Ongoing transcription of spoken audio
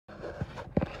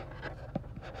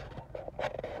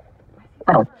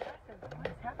What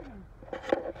is happening?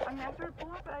 I mean, after it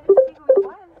blew up, but I didn't see who it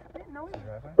was. I didn't know he was.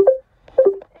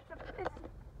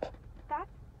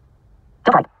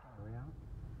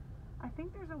 I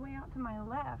think there's a way out to my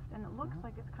left, and it looks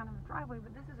like it's kind of a driveway,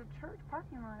 but this is a church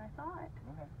parking lot, I thought.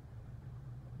 Okay.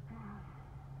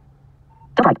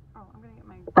 Oh, I'm going to get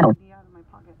my ID out of my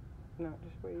pocket. No,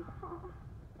 just wait.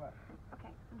 What? Okay,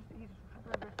 he's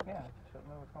yeah, just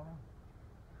know what's going on.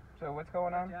 So what's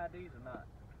going on? Your IDs or not?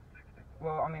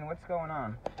 Well, I mean, what's going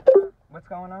on? What's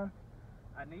going on?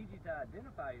 I need you to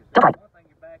identify yourself. One thing,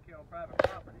 you're back here on private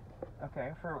property.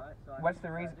 Okay, for right, so what's the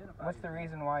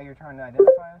reason why you're trying to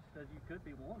identify us? Because you could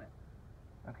be wanted.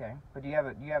 Okay, but do you have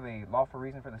a lawful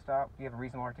reason for the stop? Do you have a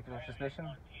reasonable articulable suspicion?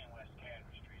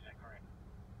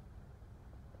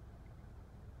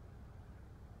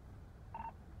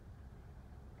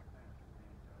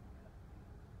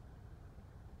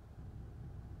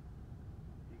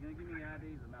 You gonna give me your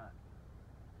IDs or not?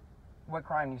 What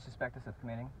crime do you suspect us of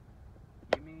committing?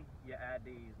 Give me your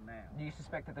IDs now. Do you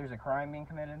suspect that there's a crime being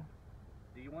committed?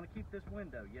 Do you want to keep this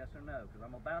window, yes or no? Because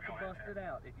I'm about to bust it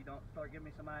out if you don't start giving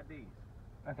me some IDs.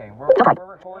 Okay, we're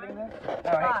recording this?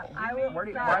 No, hey,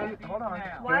 hold on.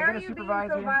 Why are you being so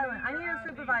violent? I need a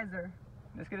supervisor.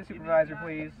 Let's get a supervisor,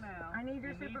 please. I need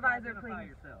your supervisor,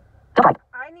 please.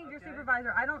 I need your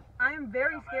supervisor. I am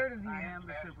very scared of you. I am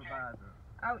the supervisor.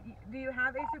 Oh, do you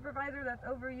have a supervisor that's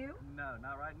over you? No,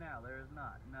 not right now. There is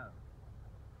not. No.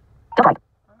 Oh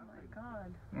my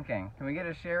God. Okay, can we get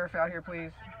a sheriff out here,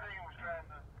 please?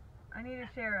 I need a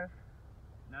sheriff.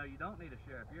 No, you don't need a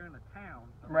sheriff. You're in the town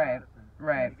of Right, Madison.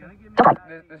 right. You're gonna give me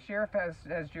The sheriff has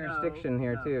jurisdiction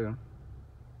here, too.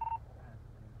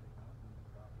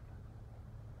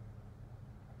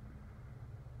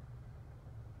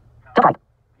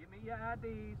 Give me your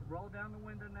IDs. Roll down the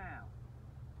window now.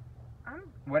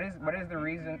 What is the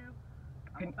reason?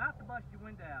 I'm about to bust your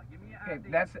window out. Give me your IDs.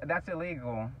 Okay, that's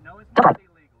illegal. No, it's not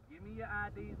illegal. Give me your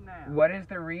IDs now. What is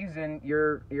the reason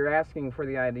you're asking for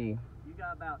the ID? You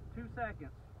got about 2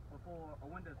 seconds before a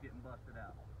window's getting busted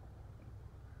out.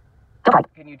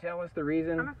 Can you tell us the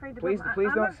reason? I'm afraid to please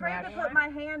put don't smash. I'm afraid to put my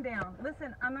hand down.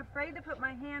 Listen, I'm afraid to put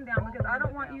my hand down because I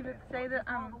don't want you to say that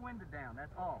I'm... Roll the window down,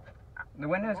 that's all. The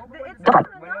window's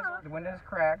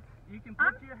cracked. You can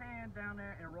put your hand down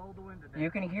there and roll the window down.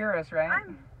 You can hear us, right?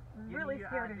 I'm really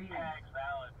scared of you.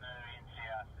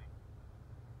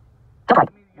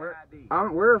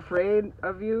 We're afraid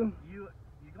of you. You're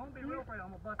gonna be real afraid.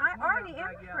 I'm gonna bust I already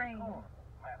am afraid.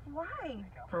 Why?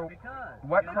 For because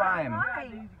what crime? Why?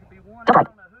 You could be one. I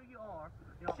don't know who you are.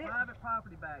 You're on private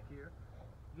property back here.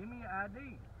 Give me your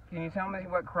ID. Can you tell me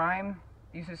what crime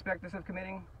you suspect us of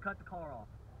committing? Cut the car off.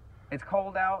 It's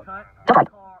cold out. Cut the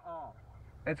car off.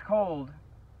 It's cold.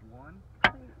 One.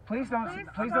 Please don't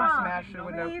smash the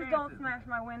window. Please don't smash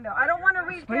my window. I don't want to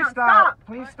reach Please down. stop.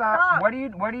 Please stop. What do you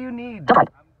need?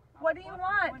 What do you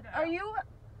want? Are you?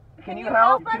 Can you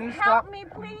help? Can you stop? Help me,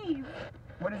 please.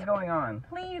 What is going on?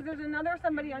 Please, there's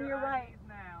somebody on your right.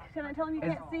 Can I tell him you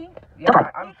can't see? Yeah,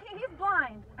 he's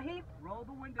blind. Roll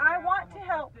the window I down. want to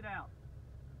help. It out.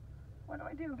 What do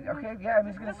I do? Okay, yeah, I'm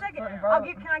just gonna. Just a second.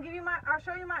 Can I give you my? I'll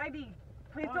show you my ID.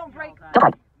 Please don't break.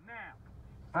 Now.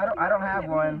 I don't have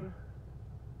one.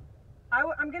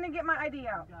 I'm gonna get my ID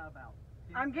out.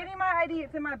 I'm getting my ID.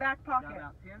 It's in my back pocket.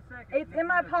 About 10 seconds. It's in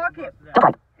my pocket.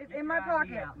 It's in my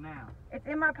pocket. It's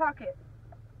in my pocket.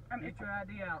 Get your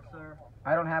ID out, sir.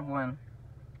 I don't have one.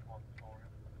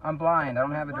 I'm blind. I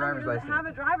don't have a driver's license. I have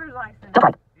a driver's license.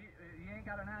 You ain't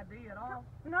got an ID at all?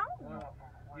 No.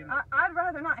 I'd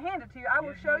rather not hand it to you. I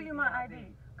will show you my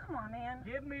ID. Come on, man.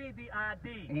 Give me the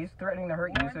ID. He's threatening to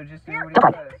hurt you, so just do what he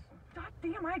says.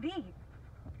 Goddamn ID.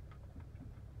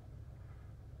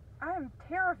 I am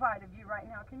terrified of you right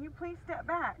now. Can you please step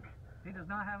back? He does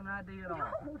not have an ID at all. No.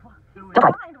 He's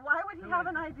blind. Why would he have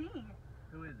an ID?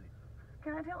 Who is he?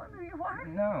 Can I tell him who you are?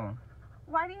 No.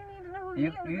 Why do you need to know who he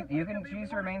is? You can choose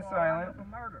to remain silent.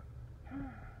 Murder.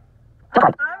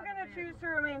 I'm going to choose to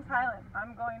remain silent.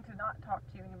 I'm going to not talk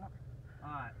to you anymore.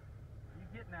 Alright.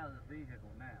 You're getting out of the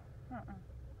vehicle now.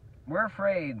 We're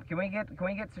afraid. Can we get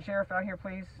the sheriff out here,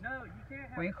 please? No, you can't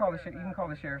have. Well, you can call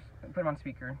the sheriff. Put him on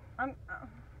speaker. How do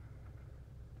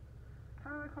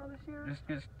I call the sheriff?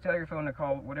 Just tell your phone to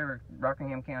call whatever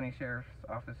Rockingham County Sheriff's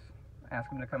Office. Ask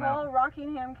him to come out. Call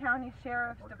Rockingham County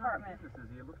Sheriff's Department. What kind of business is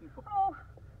he looking for? Oh,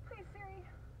 please, Siri.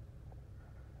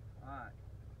 Alright.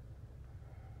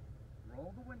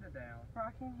 Roll the window down.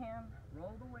 Rockingham.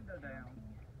 Roll the window down.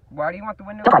 Why do you want the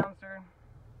window down, sir?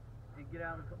 and get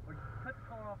out of the car. Or cut the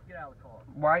car off and get out of the car.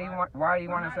 Why do you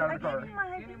want us out of the car? I gave you my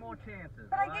ID. Any more chances?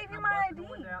 But I gave you my ID.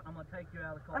 I'm gonna take you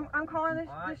out of the car. I'm calling the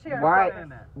sheriff. Why?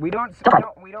 We don't.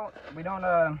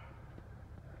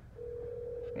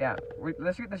 Yeah,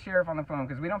 let's get the sheriff on the phone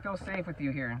because we don't feel safe with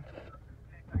you here.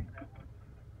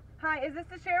 Hi, is this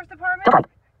the sheriff's department?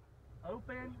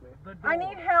 Open the door. I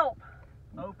need help.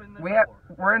 Open the door.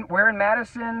 We're in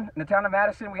Madison, in the town of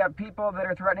Madison. We have people that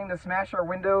are threatening to smash our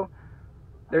window.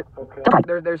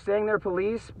 They're saying they're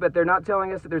police, but they're not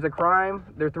telling us that there's a crime.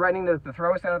 They're threatening to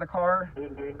throw us out of the car. Do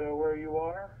you know where you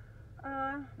are?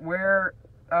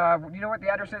 Do you know what the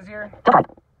address is here?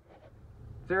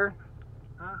 Sir?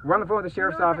 We're on the phone with the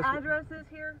sheriff's office. What the address is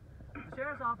here? The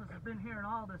sheriff's office has been hearing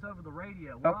all this over the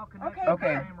radio. We're all connected to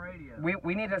the same radio.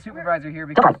 We need a supervisor here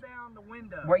because down the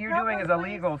window. What you're doing is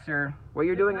illegal, sir. What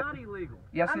you're doing is not illegal.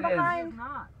 Yes, I'm it is. behind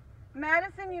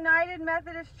Madison United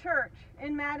Methodist Church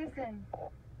in Madison.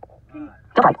 Can you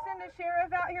send a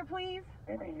sheriff out here, please?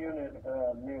 Any unit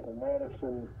near the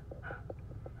Madison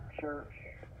Church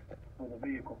with a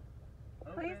vehicle.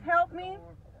 Please help me.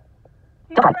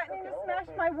 He's threatening to smash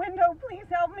my window. Please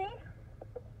help me.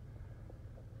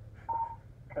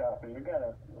 Copy. You got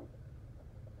a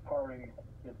party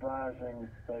advising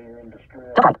they are in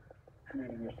distress,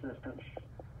 needing assistance.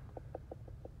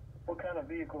 What kind of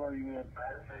vehicle are you in?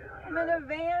 I'm in a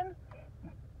van.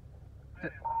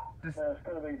 It's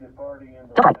going to be the party in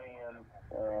the van.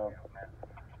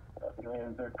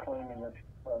 And they're claiming that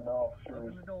an officer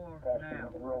is asking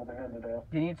them to roll the window down.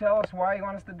 Can you tell us why you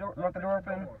want us to let the door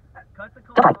open? Cut the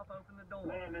car off, open the door.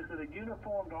 Ma'am, is it a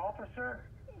uniformed officer?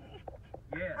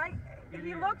 Yes.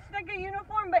 He looks like a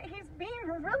uniform, but he's being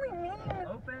really mean.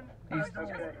 Open. Okay,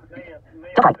 ma'am,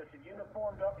 it's a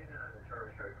uniformed officer.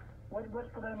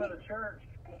 What's the name of the church?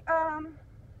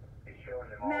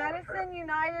 Madison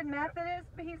United Methodist,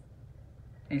 but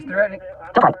he's threatening.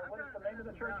 What's the name of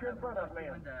the church you're in front of,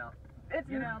 ma'am?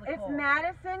 It's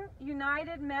Madison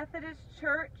United Methodist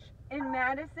Church in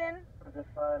Madison.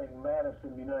 Defining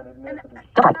Madison United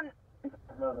Methodist Church.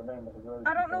 The name of the road.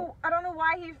 I don't know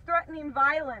why he's threatening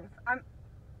violence.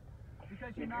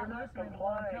 Because you're not listening to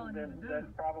what I'm telling you to do.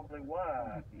 That's probably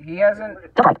why. He hasn't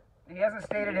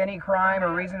stated any crime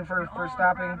or reason for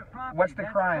stopping. What's the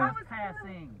crime?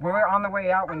 We were on the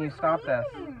way out when you stopped us.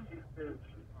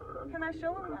 Can I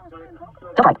show him what I was trying to talk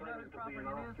about?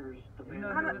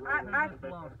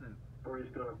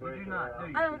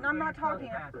 I'm not talking.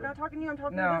 I'm not talking to you. I'm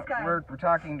talking to this guy. No, we're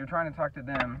talking. You're trying to talk to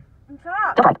them.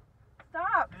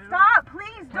 Stop!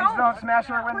 Please don't! Please don't smash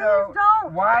our window. Please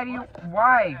don't!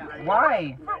 Why?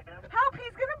 Help!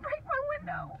 He's gonna break my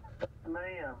window.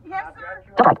 Ma'am. Yes, sir.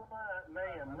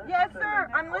 Ma'am. Yes, sir.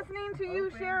 I'm listening to you,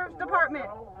 Sheriff's Department.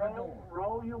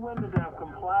 Roll your window down.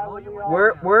 Comply with the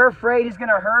order. We're afraid he's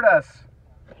gonna hurt us.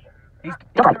 He's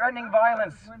threatening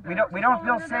violence. We don't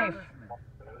feel safe.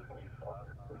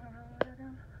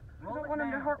 I don't want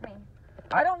him to hurt me.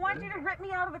 I don't want you to rip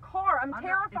me out of the car. I'm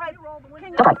terrified.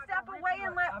 Can you step away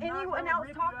and let anyone else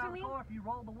talk to me?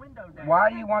 Why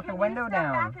do you want the window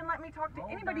down? Step back and let me talk to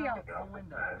anybody else.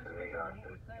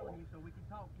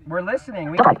 We're listening.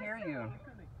 We can hear you.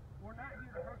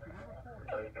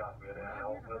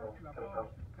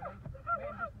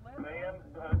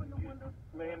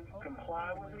 Ma'am,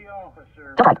 comply with the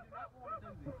officer.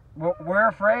 We're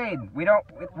afraid.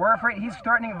 We're afraid. He's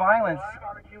threatening violence. Why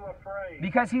are you afraid?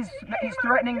 Because he's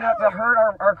threatening to hurt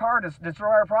our car, to destroy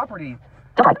our property.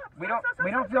 We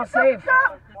don't feel safe.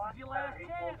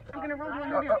 I'm gonna roll the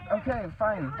window down. Okay,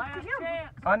 fine.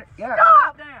 Yeah.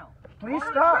 Stop! Please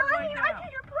stop. I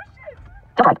can't push it.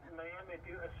 Ma'am, if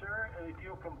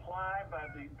you comply by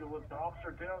what the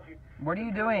officer tells you. What are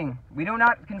you doing? We do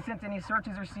not consent to any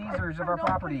searches or seizures of our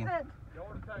property.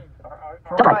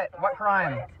 For what? What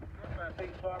crime? I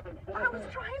was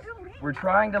trying to leave. We're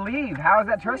trying to leave. How is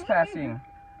that trespassing?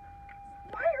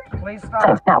 Why are you? Please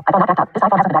stop.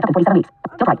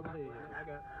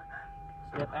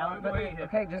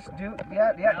 Okay, just do.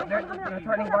 Yeah. They're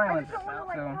threatening violence. I don't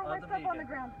want to throw my stuff on the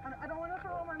ground. I don't want to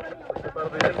throw all my money on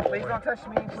the ground. Please don't touch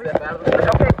me. Please.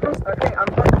 Okay. I'm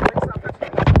fine. Please don't touch me.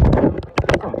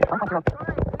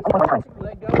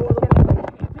 Let go of the.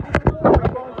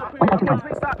 Okay,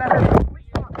 please stop that.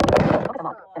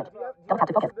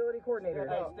 Disability coordinator.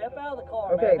 Hey, step out of the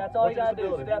car, okay. Man. That's all you gotta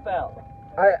do. Step out.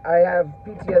 I have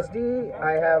PTSD.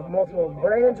 I have multiple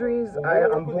brain injuries.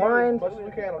 I'm blind.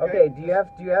 Okay, do you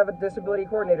have a disability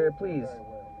coordinator, please?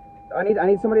 I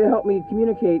need somebody to help me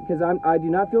communicate because I do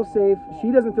not feel safe.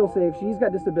 She doesn't feel safe. She's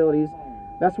got disabilities.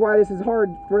 That's why this is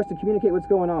hard for us to communicate what's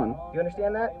going on. You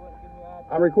understand that?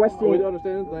 I'm requesting. We don't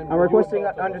understand anything. I'm requesting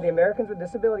under the Americans with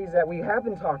Disabilities that we have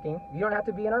been talking. You don't have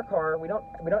to be in our car. We don't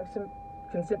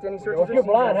consent to any searches. If you're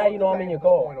blind, how you know I'm in your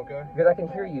car? Because I can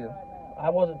hear you. I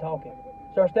wasn't talking.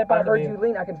 Sir, step out. I heard you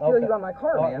lean. I can feel you on my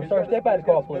car, man. Sir, step out of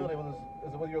the car, please.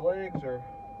 Is it with your legs or?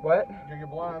 What? You're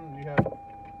blind. Can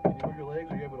you move your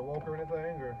legs? Are you able to walk or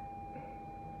anything? Or?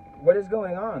 What is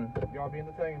going on? You are being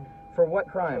detained. For what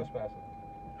crime? Trespassing.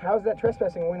 How's that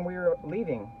trespassing when we were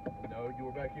leaving? No, you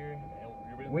were back here. And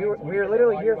we were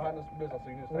literally here.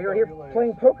 We were here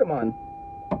playing Pokemon.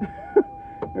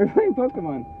 We were playing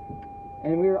Pokemon,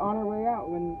 and we were on our way out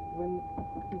when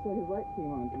he said his lights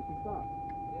came on and she stopped.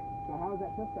 So how is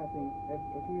that trespassing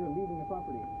if we were leaving the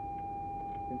property?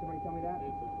 Can somebody tell me that?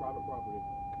 It's a private property.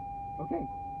 Okay.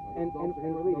 And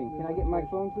we're leaving. Can I get my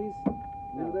phone, please?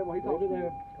 No. There while he talks to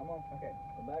you. Come on. Okay.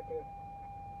 Come back here.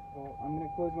 Well, I'm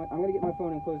gonna get my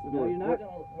phone and close the door. No, you're not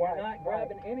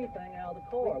grabbing anything out of the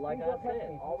car, like I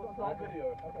said. All this is on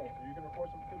video. Okay. So you can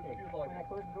record some food if you'd like. Can I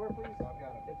close the door, please? I've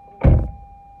got it. You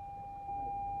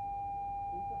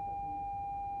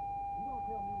don't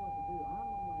tell me what to do. I'm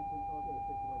the one that's in charge of the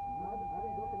situation. I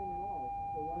didn't broken any laws,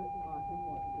 so why did you not think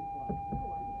like this?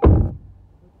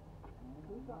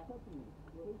 Please stop touching me.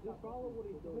 Just follow what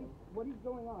he's doing. What is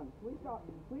going on? Please stop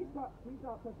touching me. Please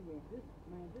stop touching me.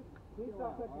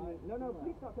 No,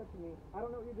 please stop touching me. I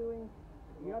don't know what you're doing.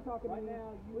 You're not talking to me.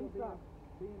 Please stop.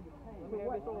 Being detained.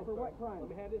 For what crime?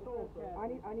 Let me have this oil, sir. I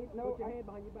need Put your hand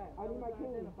behind your back. I need my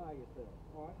cane. Identify yourself.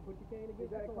 All right. Put your cane against Is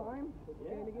that a crime? Put your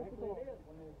cane against the car.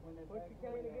 Put your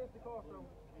cane against the car, so.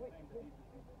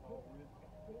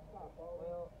 Please stop.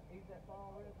 Well, he's at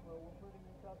fall risk, so we'll put him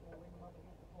in cuffs and we'll leave him up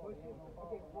against the car.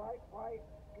 Okay, why?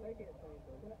 They can't say so.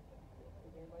 Put your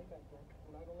hand back, sir.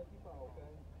 We're not gonna let you fall, okay?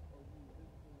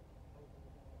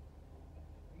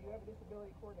 Do you have a disability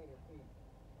coordinator, please?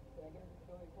 Can I get a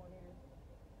disability coordinator?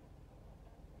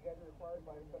 You guys are required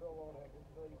by federal law to have a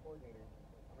disability coordinator.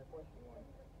 I'm requesting one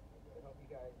to help you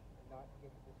guys not get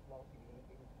this lawsuit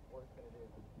even worse than it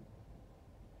is.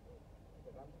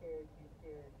 Because I'm scared, she's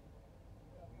scared.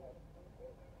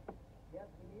 Yes,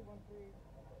 we need one, please.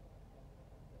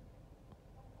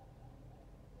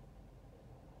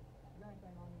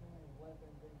 Anything on you, any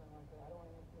weapons, anything like that? I don't want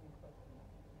to answer any questions.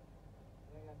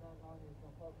 You ain't got nothing on you that's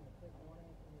gonna poke me in the stick. I want to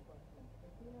answer any questions.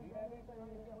 Do you have anything on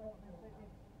you that's going to poke me in the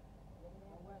stick?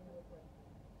 No weapons.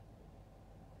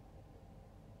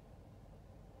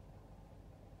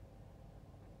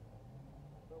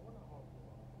 So we're not all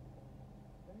cool.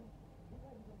 Then you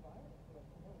guys have been violent to us.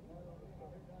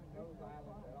 No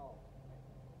violence at all.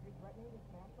 You're threatening to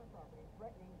smash my property,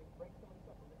 threatening to break somebody's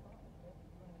up in the car. You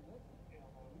don't listen. You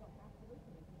don't have to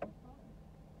listen if you don't time.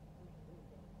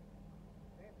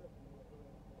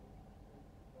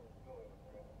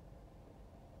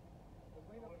 Just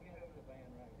lean up against the van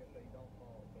right here so you don't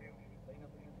fall. Lean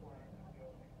up against the van.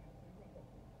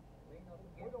 Lean up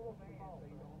against the van so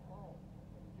you don't fall.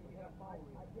 You have fall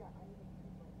risk. Yeah, I need to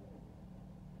keep my hand.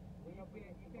 You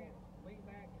can't lean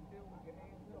back and feel with your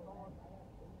hands in the car.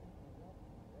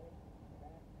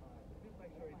 Just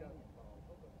make sure he doesn't fall.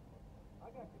 I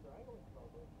got you, bro. I know what you're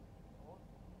talking about.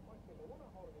 Like I said, we're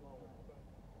not holding you long, okay?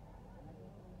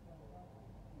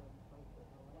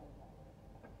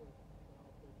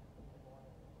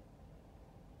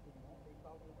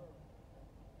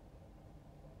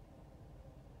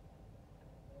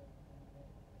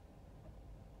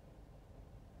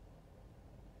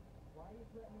 Why are you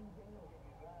threatening jail?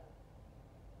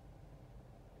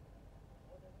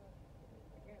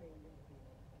 I can't even get to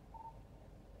you.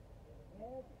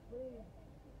 Yes, please.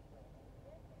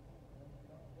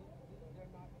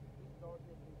 They're not, this dog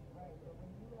is right. So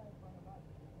when you guys run about,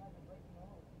 you guys are breaking the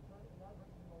law. You're not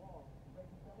breaking the law. You're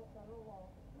breaking several federal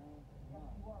laws. No,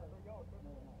 Yes, you are. no, y'all. No,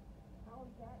 no. How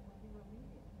is that when we were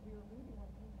leaving? We were leaving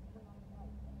when you turned on the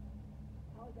light.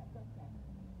 How is that trespassing?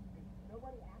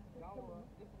 Nobody asked us to leave.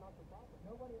 This is not your property.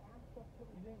 Nobody asked us to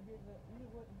leave. You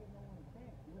wouldn't give no one a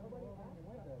chance. Nobody asked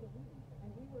us to leave.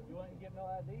 And we were You wouldn't give no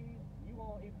IDs. You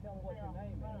won't even tell me what your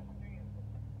name is.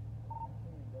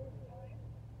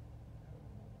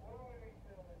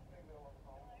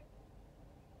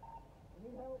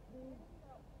 Need help, please?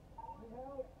 Need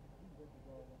help?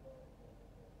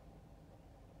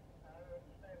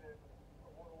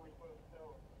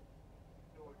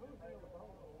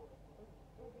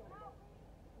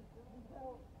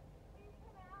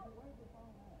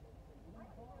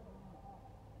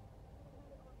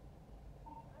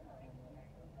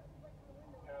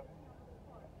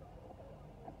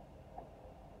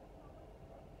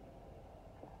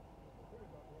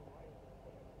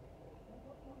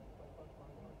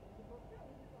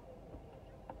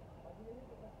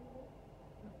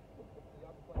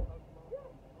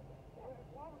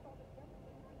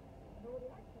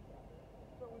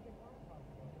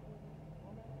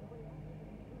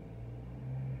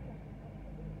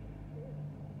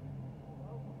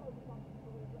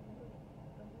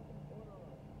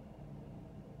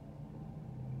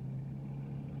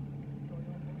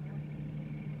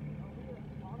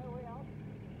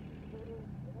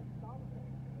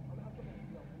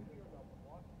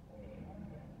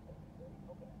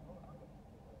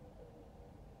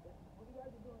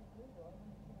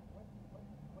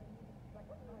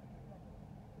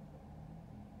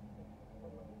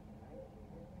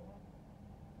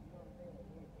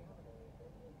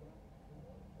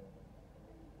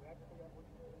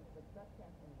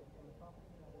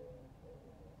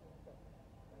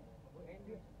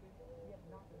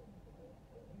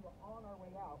 were on our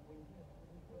way out when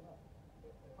he showed up.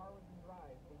 The car was in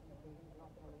drive when he was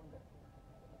knocking on the window.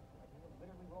 Like, he was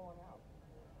literally rolling out.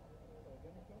 So, do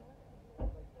you understand that?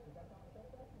 Like, does that sound like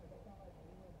trespassing? Does that sound like we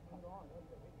were moved on? It was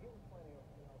plenty of,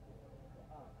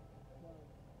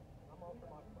 I'm all for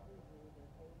my spot.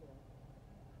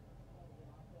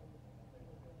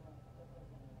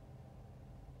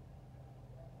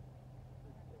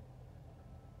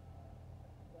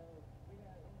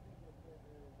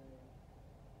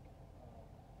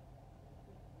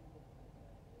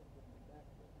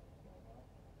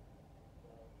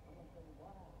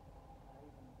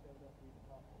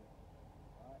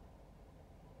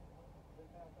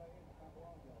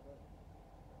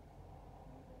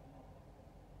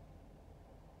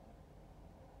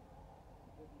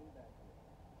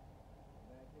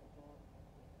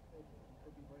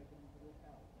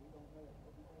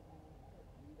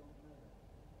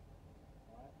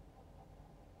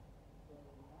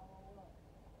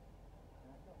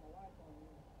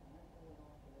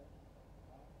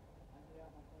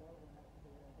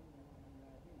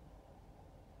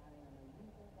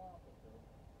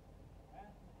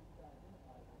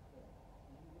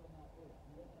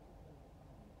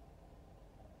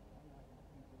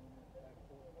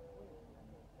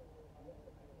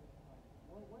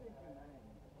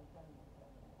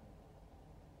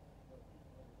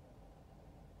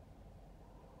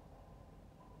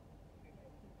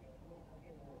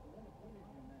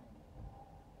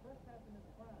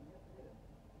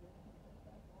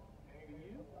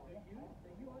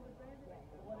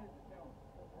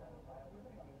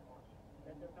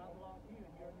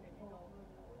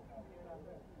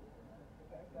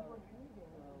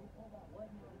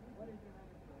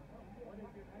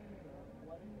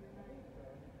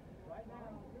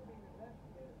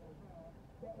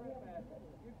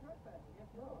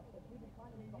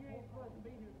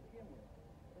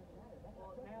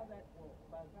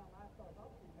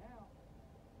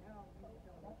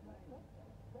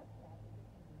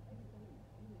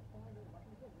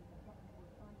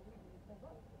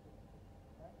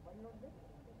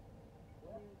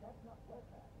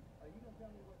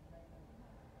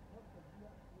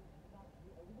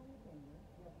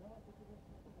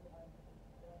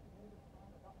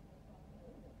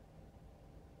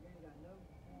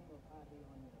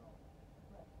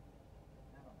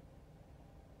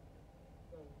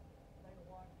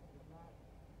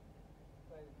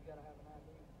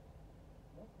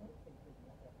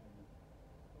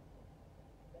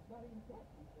 Not even that,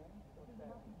 my friend. This is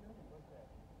not New Jersey. What's that?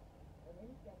 Or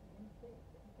any state, any state.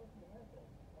 This is supposed to be America.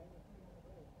 And it's 300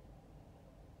 days.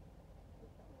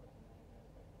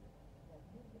 Yeah,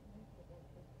 you need to get used to this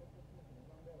mission.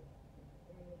 John Doe.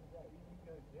 You go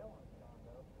to jail on John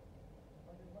Doe.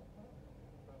 Under what term? And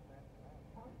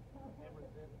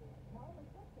resistance. How am I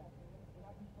trespassing? When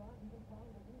I've been trying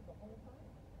to leave the whole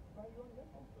time. Why are you on this?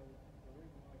 Also, the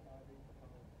reason like I do is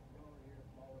because y'all are here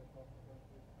from all the way across the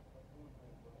country.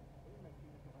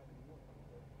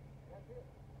 That's it.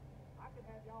 I could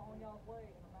have y'all on y'all's way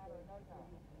in a matter of no time.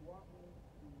 You want me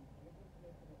to give this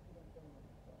mission that you don't tell me what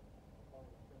to say?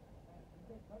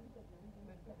 Listen.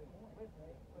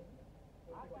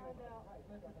 I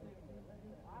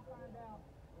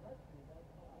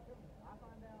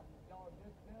find out, y'all are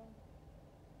just filmed.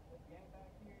 If you ain't back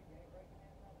here, you ain't breaking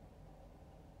in nothing.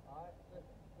 Alright,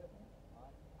 listen.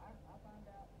 Alright, I find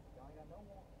out y'all ain't got no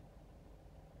warrant.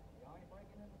 Y'all ain't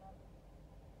breaking into nothing.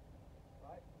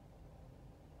 Right?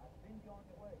 I send you on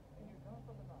your way, and you're done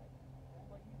for the night.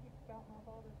 But you keep spouting off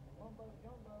all this mumbo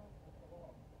jumbo. It's the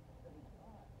law. So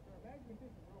imagine if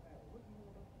this is real hell. What do you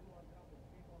want us to do our job and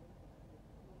escape on this?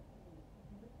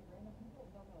 You listen to random people?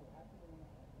 No, absolutely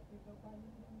not. If there's no crime,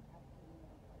 absolutely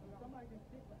not. So somebody just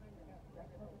sit behind your house.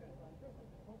 That's perfect.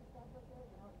 Focus stop right there.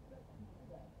 You're not expecting people to do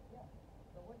that. Yeah.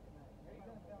 So what's your name? You're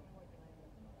going to tell me what your name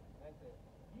is. That's it.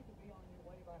 You could be on your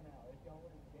way by now if y'all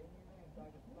would have gave me your name so I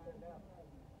could find out.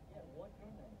 Yeah, what's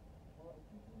your name? Well, is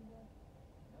she here?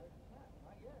 No, she's not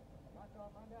yet. Not till I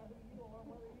find out who you are,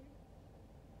 whether you.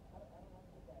 I don't want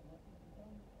to do that. Unless you can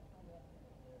tell me, I'll find out. So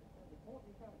the point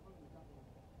you're trying to prove is not the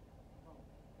wrong.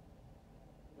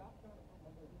 Stop trying to prove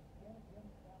whether it's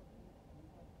Jim's strategy, you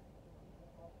have to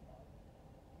talk about.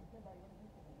 You said by your own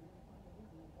mission that you're trying to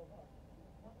leave you and pull up.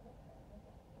 It's not that.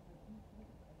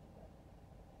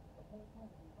 The whole time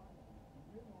you've been trying to do. You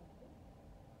really want to do it.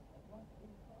 That's why it's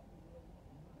really problem you really want to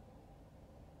do it.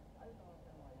 I just don't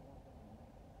understand why you want to do it.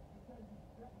 Because you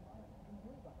threaten mine. You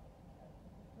knew about it.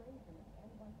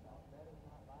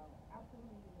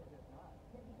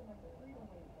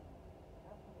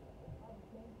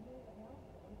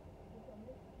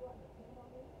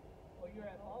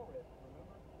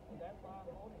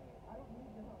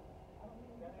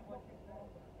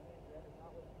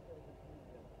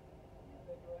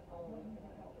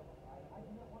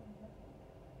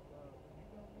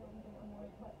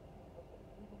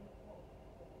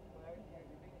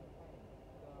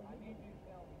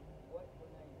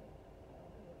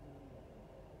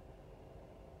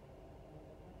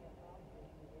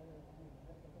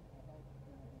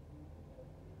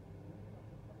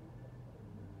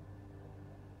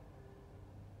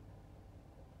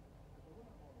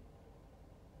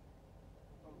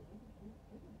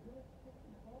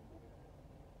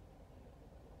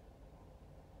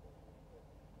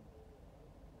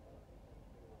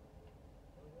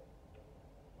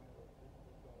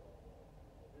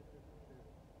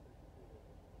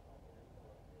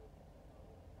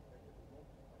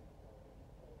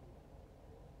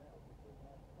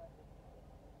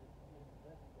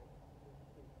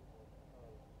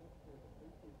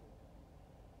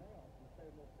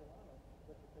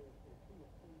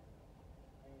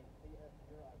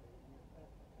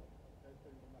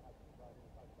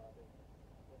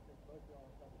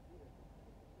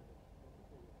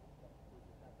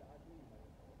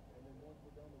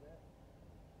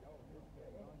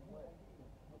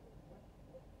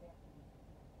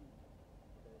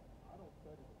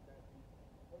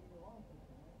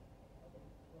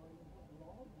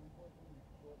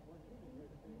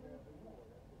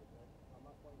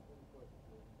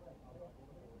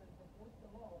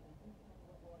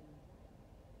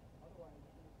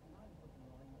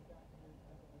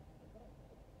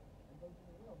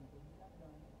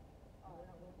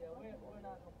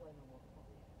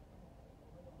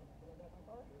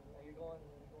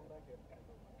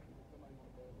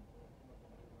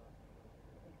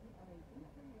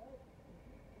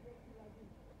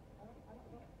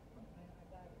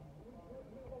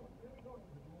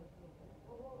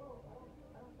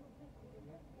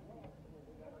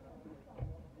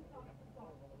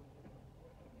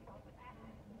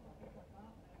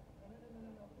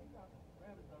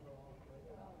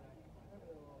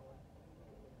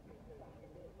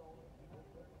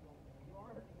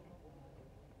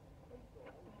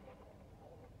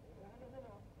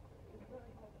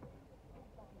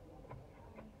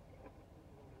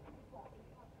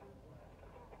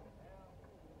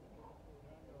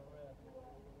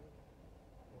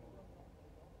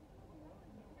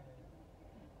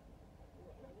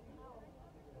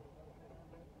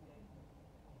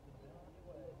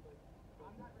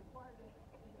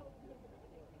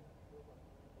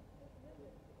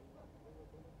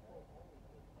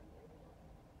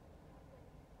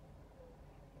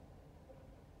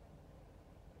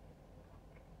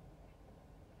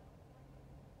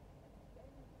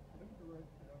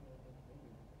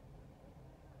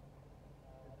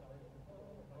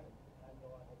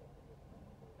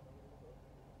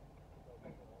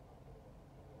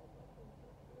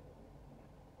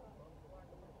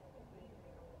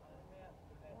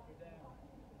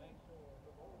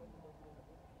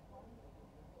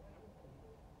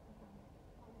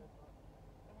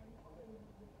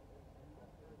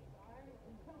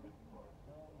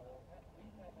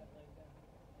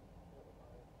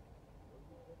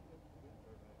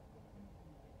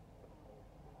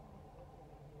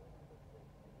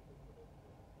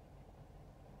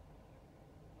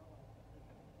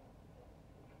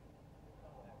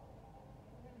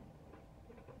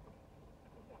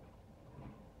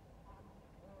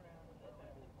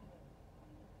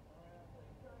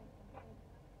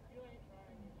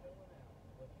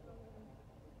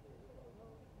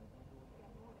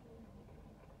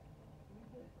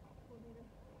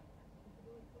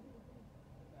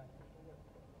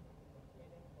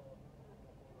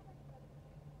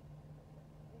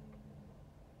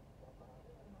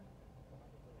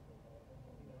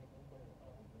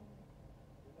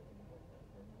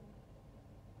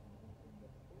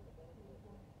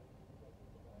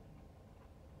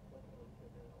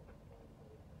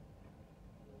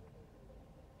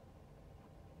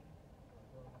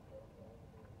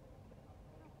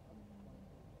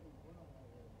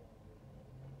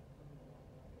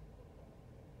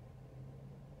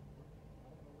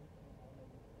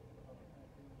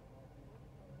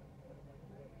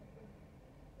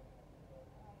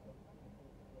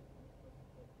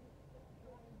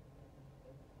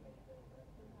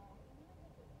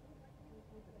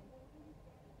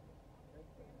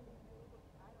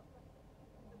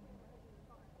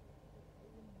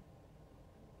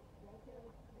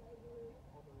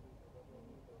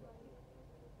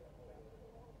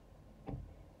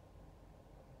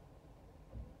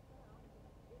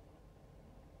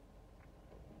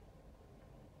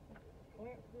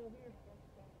 Clint's still here.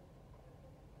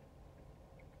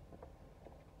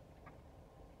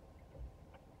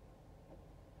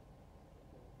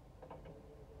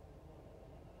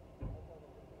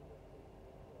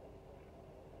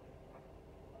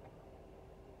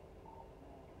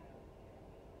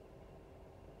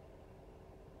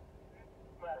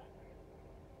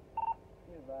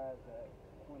 You advise that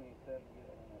 27 get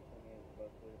it and that 28 is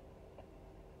both clear.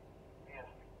 Yes.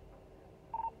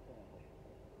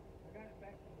 I got it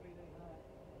back to the PD.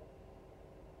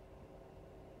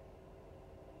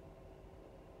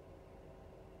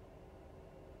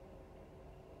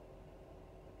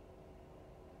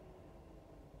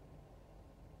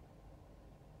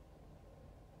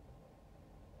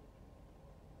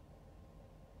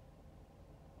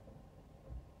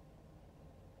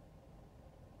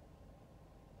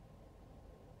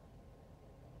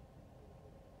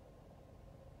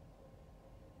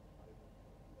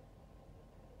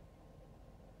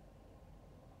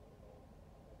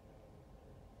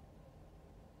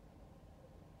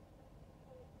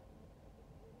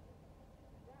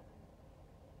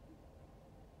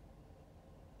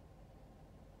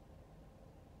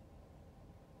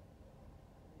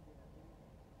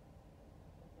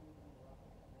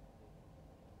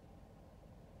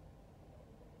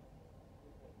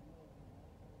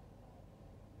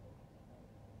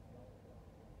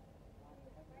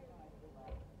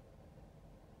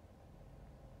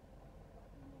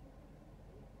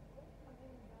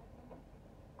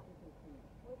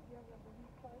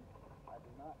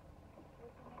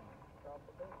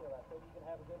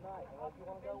 have a good night. Unless you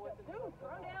want to go with it. Dude,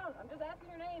 calm down. I'm just asking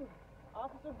your name.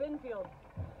 Officer Benfield.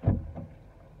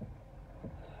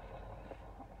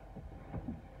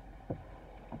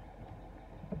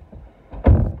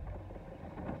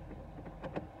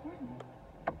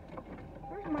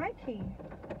 Where's my key?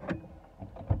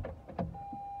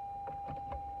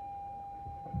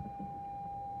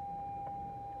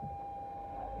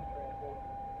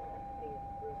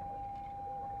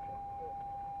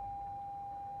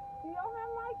 Do y'all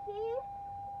have my key?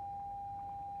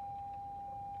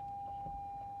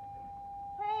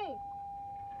 Hey!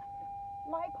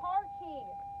 My car key.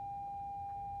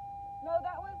 No,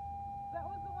 that was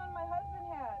the one my husband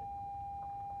had.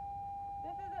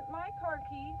 This isn't my car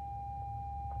key.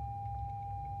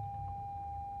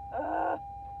 Ugh!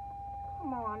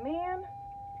 Come on, man.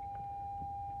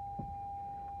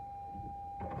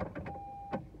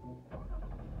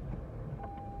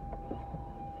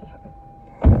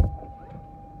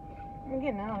 I'm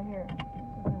getting out of here.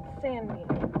 This is insanity.